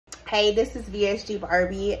Hey, this is VSG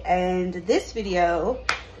Barbie, and this video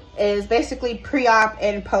is basically pre-op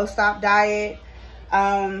and post-op diet.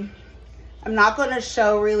 I'm not going to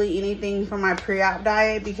show really anything from my pre-op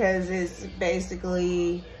diet because it's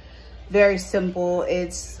basically very simple.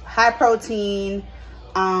 It's high protein,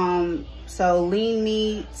 so lean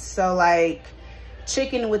meat, so like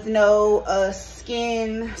chicken with no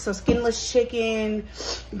skin, so skinless chicken,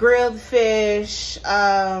 grilled fish,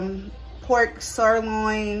 pork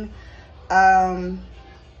sirloin.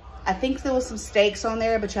 I think there was some steaks on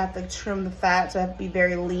there, but you have to trim the fat, so it have to be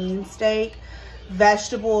very lean steak.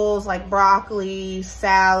 Vegetables like broccoli,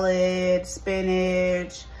 salad,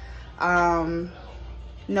 spinach,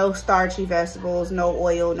 no starchy vegetables, no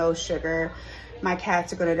oil, no sugar. My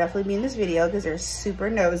cats are gonna definitely be in this video because they're super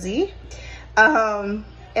nosy. And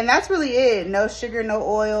that's really it. No sugar, no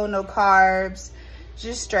oil, no carbs,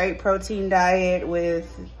 just straight protein diet with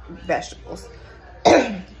vegetables.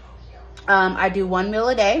 I do 1 meal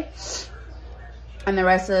a day, and the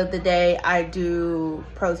rest of the day I do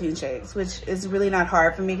protein shakes, which is really not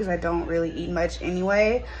hard for me because I don't really eat much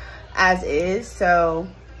anyway as is. So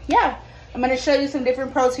yeah, I'm going to show you some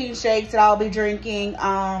different protein shakes that I'll be drinking.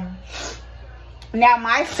 Now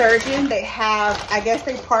my surgeon, they have, I guess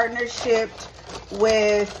they partnershiped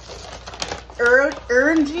with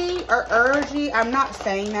Urgy. I'm not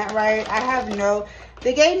saying that right. I have no,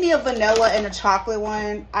 they gave me a vanilla and a chocolate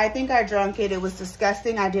one. I think I drank it. It was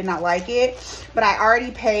disgusting. I did not like it, but I already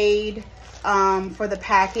paid for the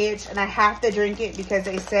package, and I have to drink it because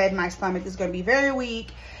they said my stomach is going to be very weak,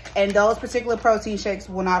 and those particular protein shakes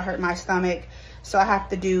will not hurt my stomach. So I have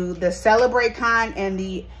to do the Celebrate kind and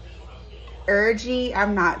the Urgy.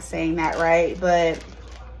 I'm not saying that right, but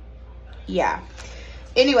yeah.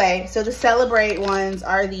 Anyway, so the Celebrate ones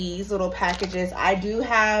are these little packages. I do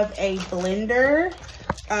have a blender.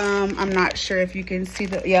 I'm not sure if you can see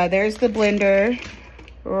the, yeah, there's the blender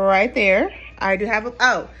right there. I do have a,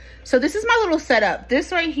 oh, so this is my little setup.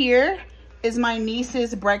 This right here is my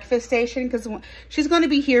niece's breakfast station because she's going to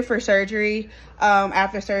be here for surgery,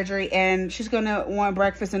 after surgery, and she's going to want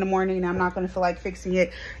breakfast in the morning, and I'm not going to feel like fixing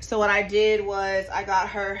it. So what I did was I got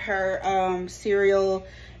her cereal,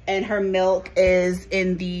 and her milk is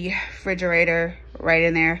in the refrigerator right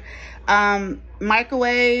in there.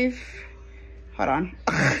 Microwave, hold on.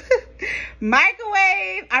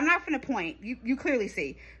 Microwave, I'm not gonna point, you clearly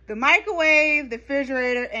see. The microwave, the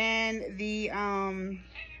refrigerator, and the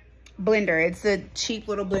blender. It's a cheap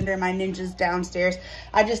little blender. My Ninja's downstairs.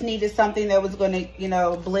 I just needed something that was gonna, you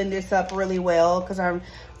know, blend this up really well, because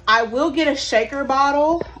I will get a shaker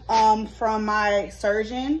bottle from my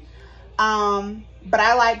surgeon. But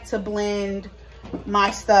I like to blend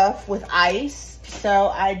my stuff with ice. So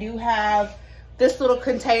I do have this little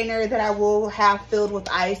container that I will have filled with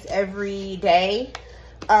ice every day.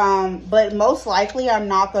 But most likely I'm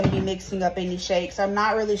not going to be mixing up any shakes. I'm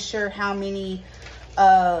not really sure how many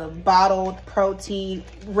bottled protein,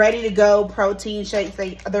 ready to go protein shakes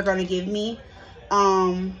they're going to give me.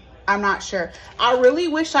 I'm not sure. I really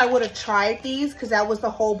wish I would have tried these because that was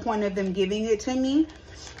the whole point of them giving it to me.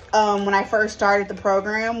 When I first started the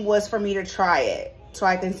program, was for me to try it so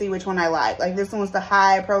I can see which one I like. Like this one was the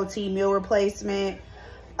high protein meal replacement,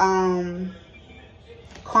 caramel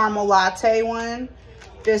latte one.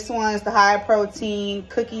 This one is the high protein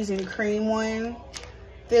cookies and cream one.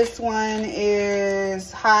 This one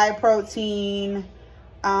is high protein,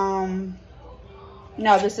 no,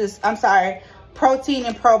 this is, I'm sorry, protein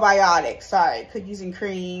and probiotics, sorry, cookies and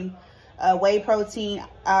cream, whey protein,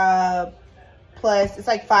 plus it's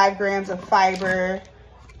like 5 grams of fiber.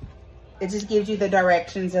 It just gives you the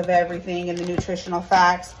directions of everything and the nutritional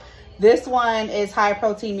facts. This one is high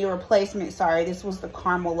protein meal replacement. Sorry, this was the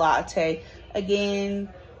caramel latte. Again,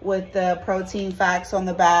 with the protein facts on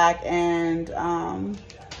the back and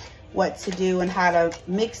what to do and how to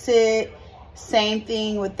mix it. Same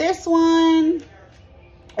thing with this one.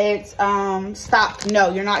 It's, stop.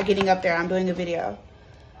 No, you're not getting up there. I'm doing a video.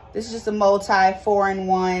 This is just a multi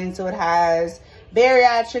 4-in-1. So it has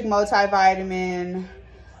bariatric multivitamin,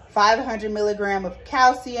 500 milligram of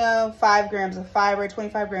calcium, 5 grams of fiber,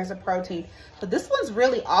 25 grams of protein. So this one's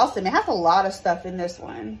really awesome. It has a lot of stuff in this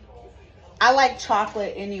one. I like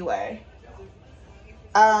chocolate anyway.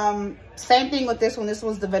 Same thing with this one. This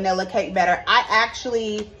was the vanilla cake batter. I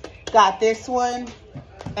actually got this one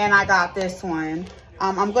and I got this one.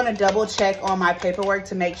 I'm going to double check on my paperwork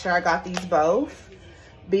to make sure I got these both.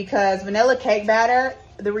 Because vanilla cake batter,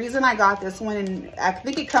 the reason I got this one, and I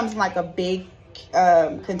think it comes in like a big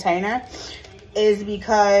container, is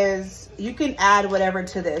because you can add whatever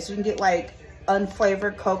to this. You can get like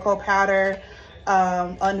unflavored cocoa powder,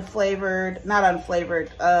 unflavored, not unflavored,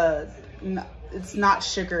 it's not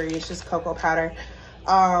sugary, it's just cocoa powder.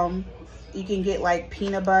 You can get like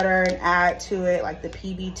peanut butter and add to it, like the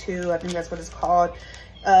PB2, I think that's what it's called.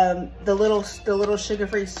 The little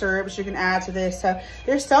sugar-free syrups you can add to this. So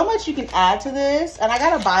there's so much you can add to this, and I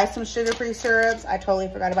gotta buy some sugar-free syrups. I totally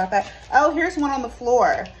forgot about that. Oh, here's one on the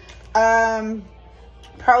floor.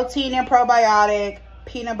 Protein and probiotic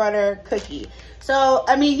peanut butter cookie. So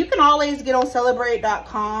I mean, you can always get on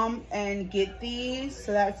celebrate.com and get these.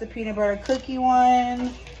 So that's the peanut butter cookie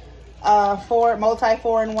one. Multi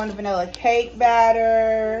 4-in-1 vanilla cake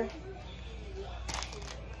batter,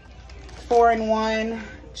 4-in-1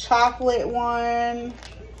 chocolate one.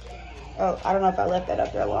 Oh, I don't know if I left that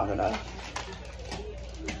up there long enough.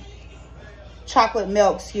 Chocolate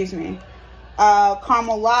milk, excuse me.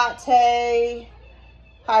 Caramel latte,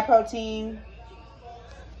 high protein,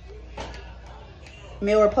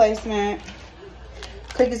 meal replacement,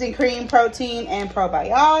 cookies and cream, protein and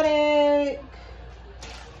probiotic.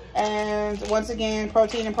 And once again,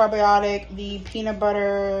 protein and probiotic, the peanut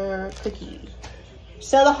butter cookie.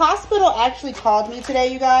 So the hospital actually called me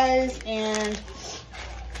today, you guys, and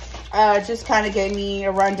just kind of gave me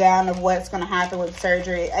a rundown of what's going to happen with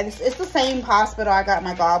surgery. It's the same hospital I got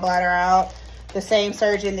my gallbladder out. The same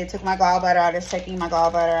surgeon that took my gallbladder out is taking my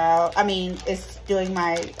gallbladder out. I mean, it's doing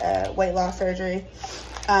my weight loss surgery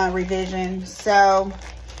revision. So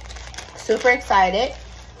super excited.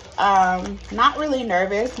 Not really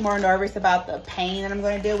nervous, more nervous about the pain that I'm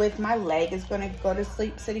going to deal with. My leg is going to go to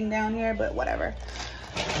sleep sitting down here, but whatever.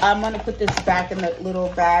 I'm going to put this back in the little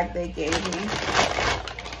bag they gave me.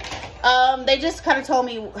 They just kind of told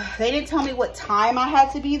me, they didn't tell me what time I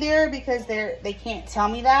had to be there because they can't tell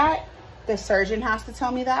me that. The surgeon has to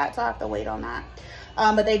tell me that, so I have to wait on that.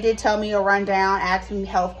 But they did tell me a rundown, ask me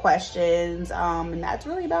health questions, and that's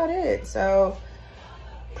really about it. So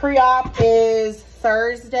pre-op is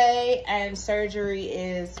Thursday and surgery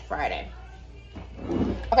is Friday.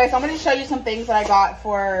 Okay, so I'm going to show you some things that I got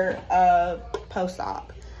for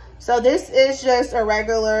post-op. So this is just a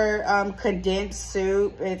regular condensed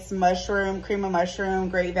soup. It's mushroom, cream of mushroom,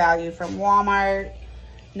 great value from Walmart.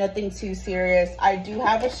 Nothing too serious. I do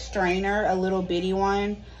have a strainer, a little bitty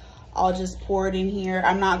one. I'll just pour it in here.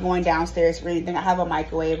 I'm not going downstairs for anything. I have a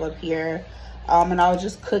microwave up here. And I'll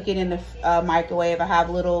just cook it in the microwave. I have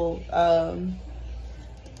little,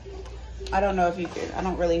 I don't know if you could, I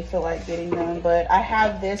don't really feel like getting them, but I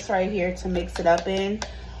have this right here to mix it up in.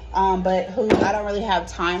 But I don't really have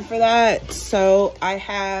time for that. So I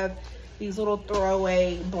have these little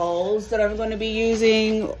throwaway bowls that I'm going to be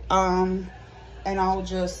using. And I'll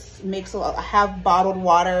just mix, I have bottled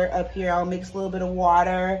water up here. I'll mix a little bit of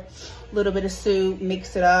water, a little bit of soup,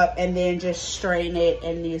 mix it up, and then just strain it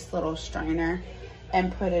in this little strainer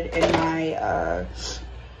and put it in my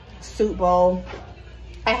soup bowl.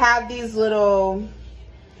 I have these little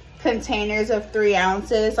containers of 3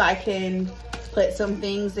 ounces. I can put some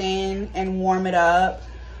things in and warm it up.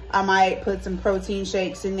 I might put some protein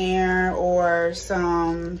shakes in there or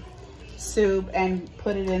some soup and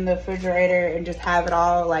put it in the refrigerator and just have it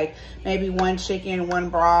all, like maybe 1 chicken, 1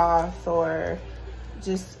 broth, or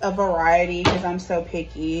just a variety because I'm so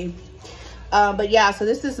picky. But yeah, so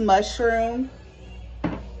this is mushroom.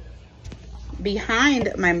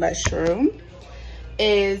 Behind my mushroom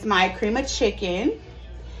is my cream of chicken.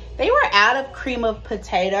 They were out of cream of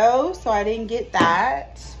potato, so I didn't get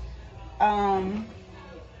that.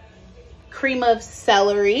 Cream of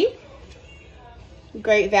celery.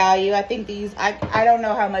 Great value. I think these, I don't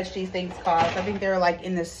know how much these things cost. I think they're like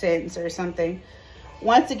in the cents or something.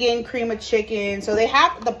 Once again, cream of chicken. So they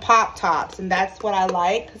have the pop tops, and that's what I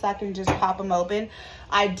like because I can just pop them open.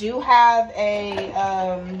 I do have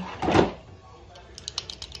a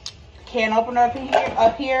can opener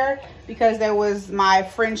up here because there was my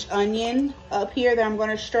French onion up here that I'm going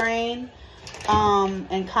to strain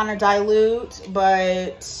and kind of dilute,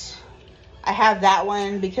 but I have that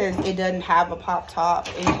one because it doesn't have a pop top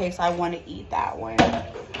in case I want to eat that one.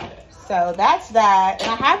 So that's that. And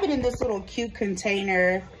I have it in this little cute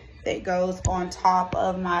container that goes on top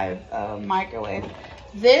of my microwave.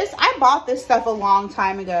 I bought this stuff a long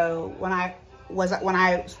time ago when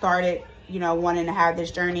I started, you know, wanting to have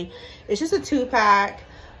this journey. It's just a 2-pack.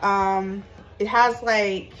 It has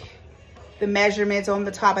like the measurements on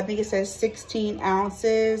the top. I think it says 16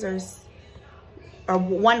 ounces or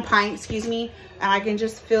 1 pint, excuse me, and I can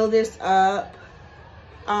just fill this up.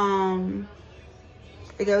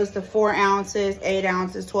 It goes to 4 ounces, 8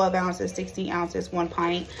 ounces, 12 ounces, 16 ounces, 1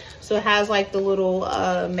 pint. So it has like the little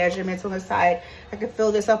measurements on the side. I can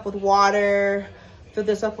fill this up with water, fill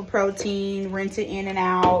this up with protein, rinse it in and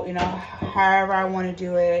out, you know, however I want to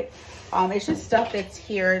do it. It's just stuff that's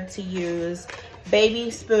here to use. Baby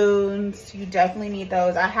spoons, you definitely need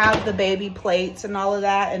those. I have the baby plates and all of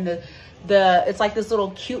that, and it's like this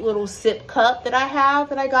little cute little sip cup that I have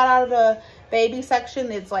that I got out of the baby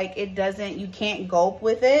section. It's like, you can't gulp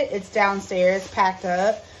with it. It's downstairs packed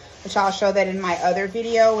up, which I'll show that in my other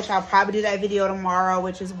video, which I'll probably do that video tomorrow,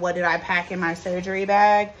 which is what did I pack in my surgery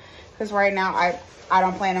bag, because right now I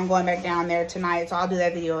don't plan on going back down there tonight, so I'll do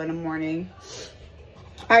that video in the morning.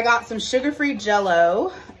 I got some sugar-free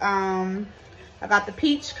Jell-O. I got the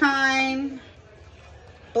peach kind,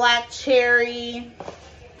 black cherry,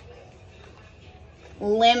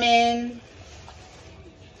 lemon,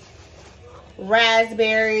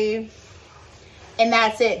 raspberry, and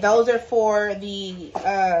that's it. Those are for the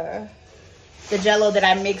Jell-O that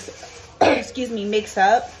I mix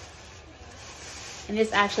up. And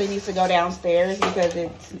this actually needs to go downstairs because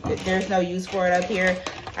there's no use for it up here.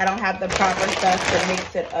 I don't have the proper stuff to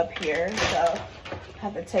mix it up here, so I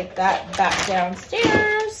have to take that back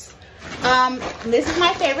downstairs. This is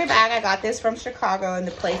my favorite bag. I got this from Chicago in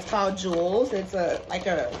the place called Jewel's. It's a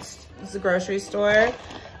grocery store.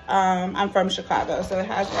 I'm from Chicago, so it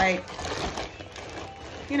has like,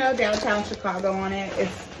 you know, downtown Chicago on it.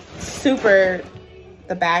 It's super,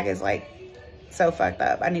 the bag is like so fucked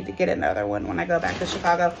up. I need to get another one when I go back to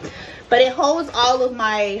Chicago. But it holds all of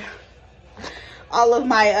my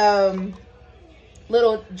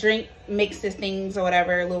little drink mixes things or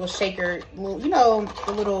whatever, little shaker, you know,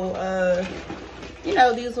 the little you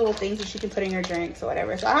know, these little things that you can put in your drinks or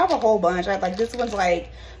whatever. So I have a whole bunch. I have like, this one's like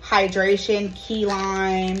hydration, key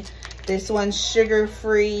lime. This one's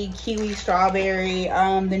sugar-free, kiwi strawberry.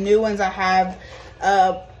 The new ones I have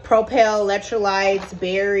Propel electrolytes,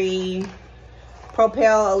 berry,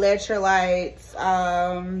 Propel electrolytes,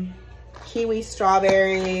 kiwi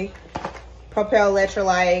strawberry, Propel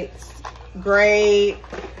electrolytes, grape,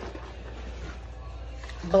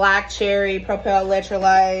 black cherry, Propel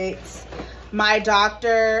electrolytes. My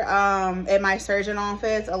doctor at my surgeon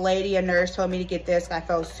office, a nurse told me to get this. I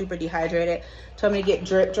felt super dehydrated. Told me to get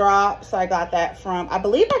drip drops. So I got that from, I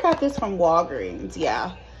believe I got this from Walgreens.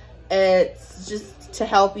 Yeah. It's just to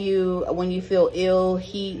help you when you feel ill,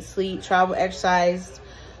 heat, sleep, travel, exercise.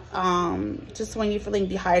 Just when you're feeling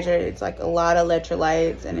dehydrated, it's like a lot of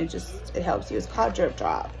electrolytes and it helps you. It's called drip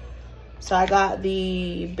drop. So I got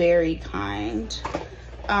the berry kind.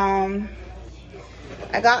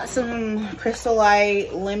 I got some Crystal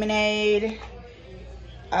Light lemonade.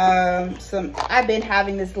 I've been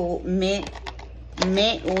having this little mint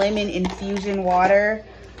lemon infusion water.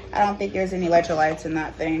 I don't think there's any electrolytes in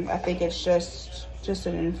that thing. I think it's just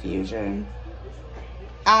an infusion.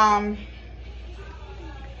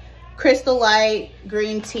 Crystal Light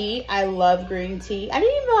green tea. I love green tea. I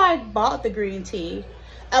didn't even know I bought the green tea.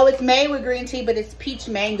 Oh, it's made with green tea, but it's peach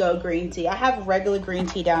mango green tea. I have regular green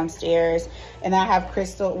tea downstairs, and I have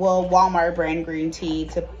Walmart brand green tea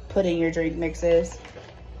to put in your drink mixes.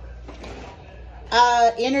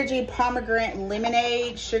 Energy pomegranate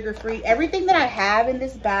lemonade, sugar-free. Everything that I have in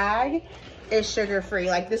this bag is sugar-free.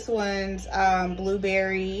 Like this one's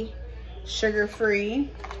blueberry, sugar-free.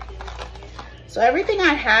 So everything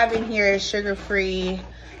I have in here is sugar-free.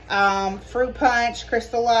 Fruit punch,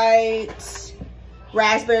 Crystal Light,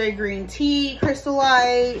 raspberry green tea, Crystal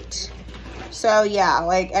Light. So yeah,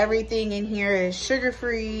 like everything in here is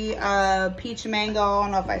sugar-free. Peach mango, I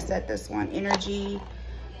don't know if I said this one, energy.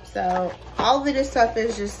 So all of this stuff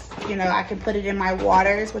is just, you know, I can put it in my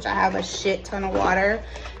waters, which I have a shit ton of water.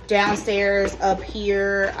 Downstairs, up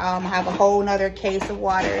here, I have a whole nother case of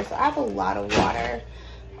water. So I have a lot of water.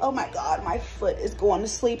 Oh my God, my foot is going to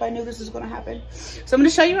sleep. I knew this was gonna happen. So I'm gonna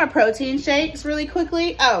show you my protein shakes really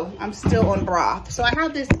quickly. Oh, I'm still on broth. So I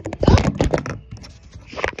have this,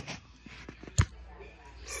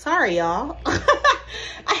 sorry y'all.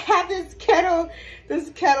 I have this kettle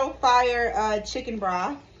fire chicken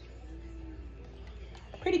broth.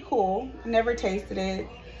 Pretty cool, never tasted it.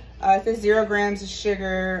 It says 0 grams of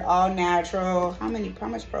sugar, all natural. How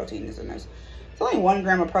much protein is in this? It's only 1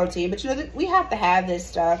 gram of protein, but you know, we have to have this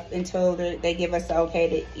stuff until they give us the okay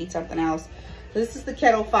to eat something else. So this is the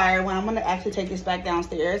kettle fire one. I'm gonna actually take this back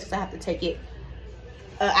downstairs because I have to take it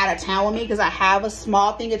out of town with me because I have a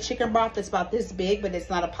small thing of chicken broth that's about this big, but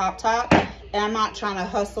it's not a pop top. And I'm not trying to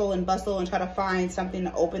hustle and bustle and try to find something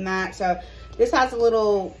to open that. So this has a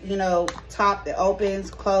little, you know, top that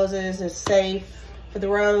opens, closes, is safe for the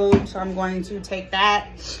road. So I'm going to take that.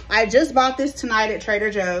 I just bought this tonight at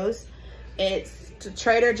Trader Joe's. It's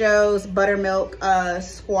Trader Joe's buttermilk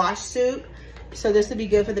squash soup. So this would be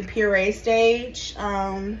good for the puree stage.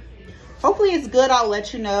 Hopefully it's good. I'll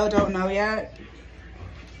let you know. Don't know yet.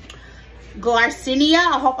 Garcinia,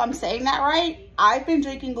 I hope I'm saying that right. I've been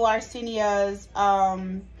drinking Garcinia's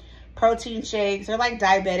protein shakes. They're like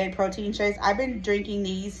diabetic protein shakes. I've been drinking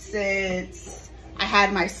these since I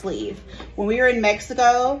had my sleeve. When we were in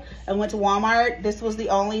Mexico and went to Walmart, this was the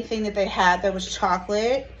only thing that they had that was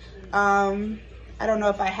chocolate. I don't know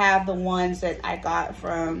if I have the ones that I got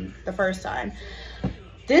from the first time.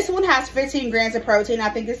 This one has 15 grams of protein. I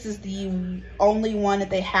think this is the only one that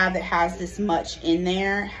they have that has this much in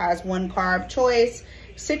there. Has 1 carb choice,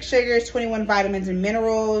 6 sugars, 21 vitamins and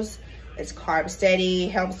minerals. It's carb steady,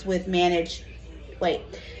 helps with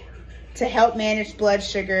to help manage blood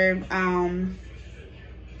sugar.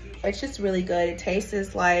 It's just really good. It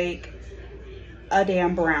tastes like a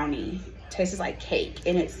damn brownie. It tastes like cake,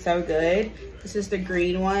 and it's so good. This is the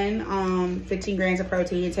green one, 15 grams of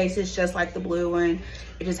protein. It tastes just like the blue one.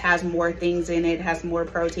 It just has more things in it. It has more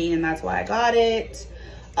protein, and that's why I got it.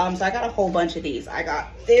 So I got a whole bunch of these. I got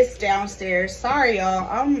this downstairs. Sorry,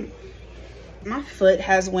 y'all. My foot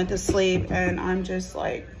has went to sleep, and I'm just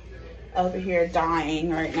like over here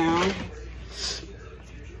dying right now.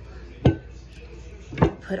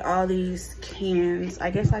 Put all these cans.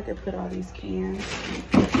 I guess I could put all these cans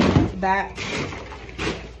back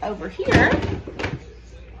over here.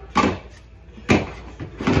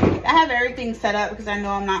 I have everything set up because I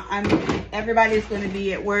know everybody's going to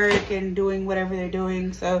be at work and doing whatever they're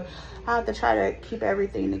doing, so I have to try to keep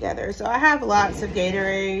everything together. So I have lots of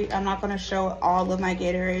Gatorade. I'm not going to show all of my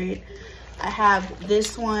Gatorade. I have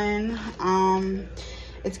this one.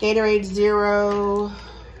 It's Gatorade Zero.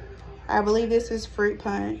 I believe this is Fruit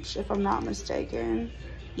Punch, if I'm not mistaken.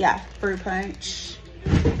 Yeah, Fruit Punch.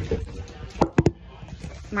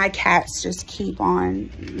 My cats just keep on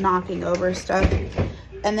knocking over stuff.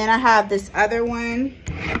 And then I have this other one.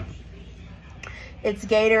 It's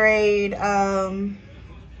Gatorade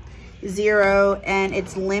Zero, and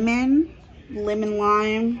it's lemon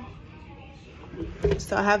lime.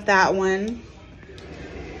 So I have that one.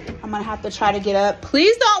 I'm gonna have to try to get up.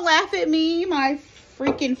 Please don't laugh at me, my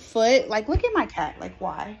freaking foot. Like, look at my cat. Like,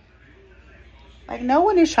 why? Like, no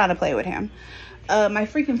one is trying to play with him. My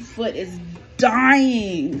freaking foot is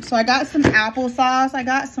dying. So I got some applesauce. I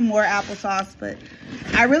got some more applesauce, but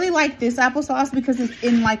I really like this applesauce because it's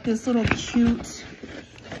in like this little cute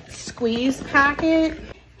squeeze packet.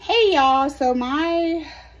 Hey y'all, so my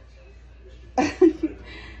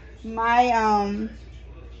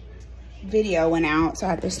video went out, so I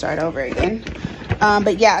had to start over again.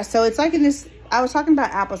 But yeah, so it's like in this, I was talking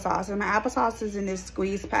about applesauce, and my applesauce is in this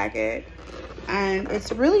squeeze packet, and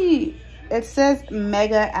it's really, it says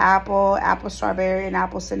mega apple strawberry, and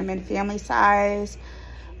apple cinnamon family size.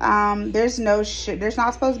 There's not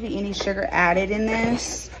supposed to be any sugar added in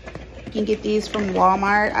this. You can get these from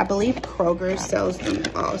Walmart. I believe Kroger sells them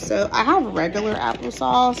also. I have regular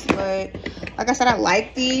applesauce, but like I said, I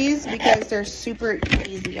like these because they're super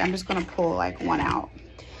easy. I'm just gonna pull like one out.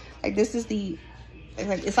 Like, this is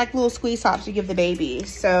it's like little squeeze tops you give the baby.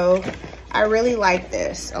 So I really like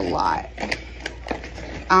this a lot.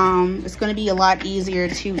 It's gonna be a lot easier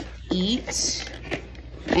to eat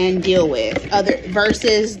and deal with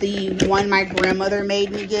versus the one my grandmother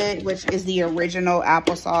made me get, which is the original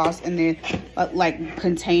applesauce in the like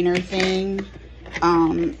container thing,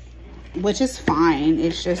 which is fine.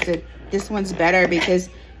 It's just that this one's better because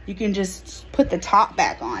you can just put the top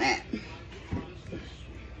back on it.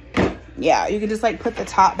 Yeah, you can just like put the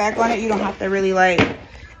top back on it. You don't have to really like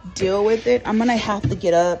deal with it. I'm gonna have to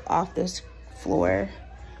get up off this floor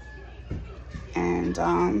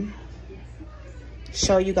and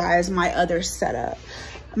show you guys my other setup.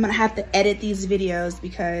 I'm gonna have to edit these videos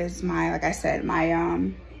because like I said,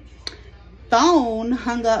 my phone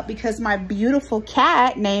hung up because my beautiful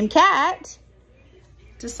cat named Cat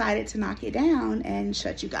decided to knock it down and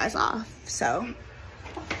shut you guys off. So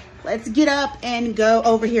let's get up and go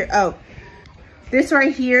over here. Oh, this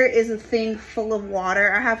right here is a thing full of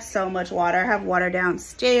water. I have so much water. I have water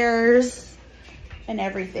downstairs and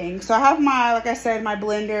everything. So I have my, like I said, my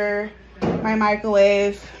blender, my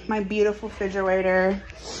microwave, my beautiful refrigerator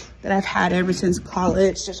that I've had ever since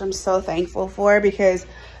college, which I'm so thankful for because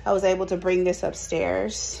I was able to bring this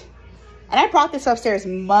upstairs. And I brought this upstairs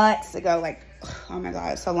months ago, like, oh my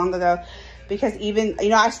God, so long ago. Because even, you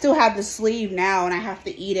know, I still have the sleeve now and I have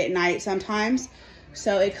to eat at night sometimes.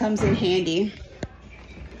 So it comes in handy.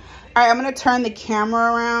 All right, I'm gonna turn the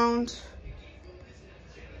camera around.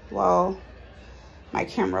 Well, my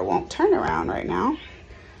camera won't turn around right now.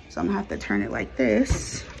 So I'm gonna have to turn it like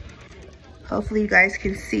this. Hopefully you guys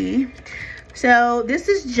can see. So this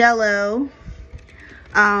is Jell-O.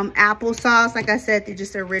 Applesauce, like I said, they're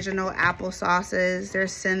just original applesauces.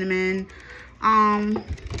 There's cinnamon.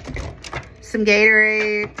 Some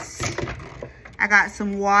Gatorades. I got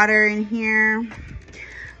some water in here.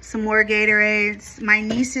 Some more Gatorades. My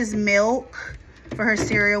niece's milk for her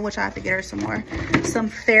cereal, which I have to get her some more. Some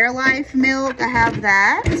Fairlife milk. I have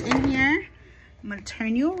that in here. I'm gonna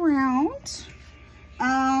turn you around.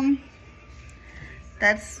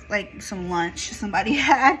 That's like some lunch somebody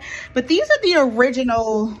had. But these are the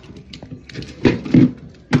original.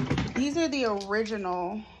 These are the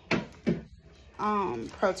original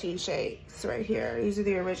protein shakes right here. These are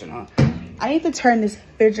the original. I need to turn this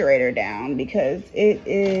refrigerator down because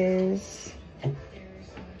it's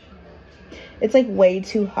like way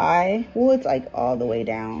too high. Well, it's like all the way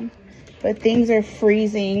down, but things are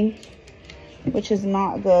freezing, which is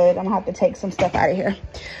not good. I'm gonna have to take some stuff out of here.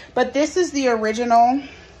 But this is the original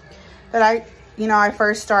that I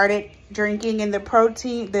first started drinking, and the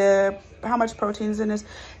protein, how much protein is in this?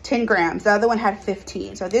 10 grams. The other one had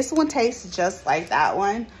 15. So this one tastes just like that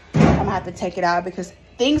one. I'm gonna have to take it out because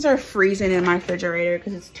things are freezing in my refrigerator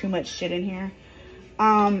because it's too much shit in here.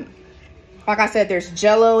 Like I said, there's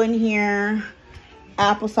Jell-O in here,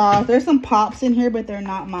 applesauce. There's some pops in here, but they're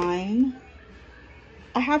not mine.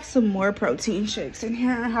 I have some more protein shakes in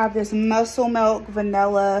here. I have this Muscle Milk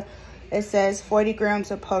Vanilla. It says 40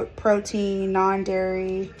 grams of protein,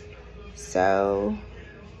 non-dairy. So,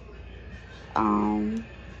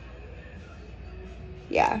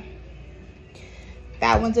 yeah.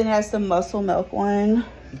 That one's in as the Muscle Milk one.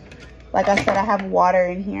 Like I said, I have water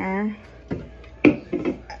in here.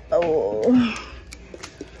 Oh,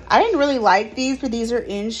 I didn't really like these, but these are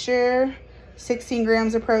Ensure. 16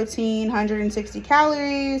 grams of protein, 160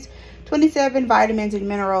 calories, 27 vitamins and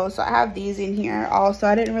minerals. So I have these in here also.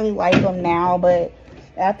 I didn't really like them now, but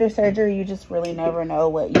after surgery, you just really never know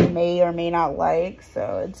what you may or may not like.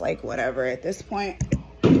 So it's like whatever at this point.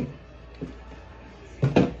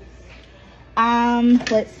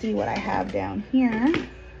 Let's see what I have down here.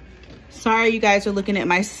 Sorry, you guys are looking at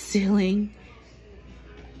my ceiling.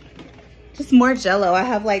 Just more Jell-O. I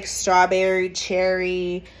have like strawberry,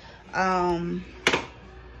 cherry,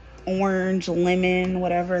 orange, lemon,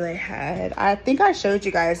 whatever they had. I think I showed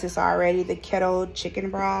you guys this already, the kettle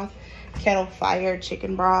fire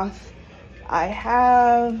chicken broth. I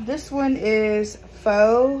have, this one is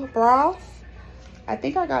faux broth. I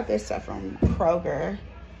think I got this stuff from Kroger.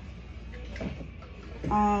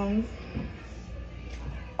 Let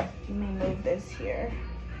me move this here.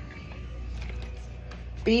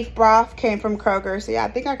 Beef broth came from Kroger. So yeah,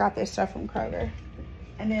 I think I got this stuff from Kroger.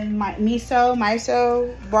 And then my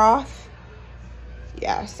miso broth.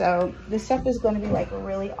 Yeah, so this stuff is going to be like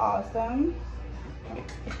really awesome.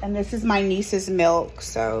 And this is my niece's milk,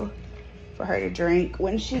 so for her to drink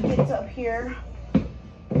when she gets up here.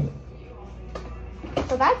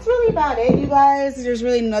 So that's really about it, you guys. There's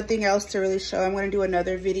really nothing else to really show. I'm going to do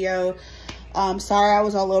another video. Sorry I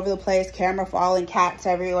was all over the place, camera falling, cats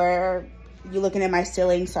everywhere. You looking at my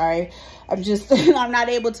ceiling, sorry. I'm not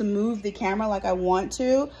able to move the camera like I want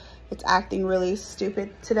to. It's acting really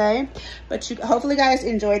stupid today. But hopefully guys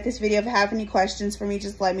enjoyed this video. If you have any questions for me,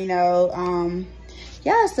 just let me know.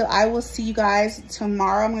 Yeah, so I will see you guys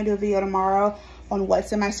tomorrow. I'm gonna do a video tomorrow on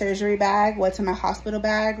what's in my surgery bag, what's in my hospital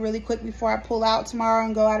bag really quick before I pull out tomorrow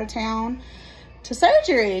and go out of town to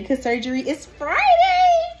surgery, because surgery is Friday.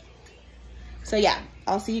 So yeah,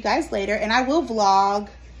 I'll see you guys later, and I will vlog.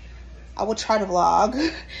 I will try to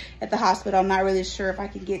vlog at the hospital. I'm not really sure if I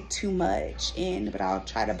can get too much in, but I'll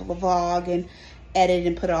try to vlog and edit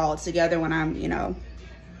and put it all together when I'm,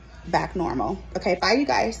 back normal. Okay, bye you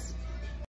guys.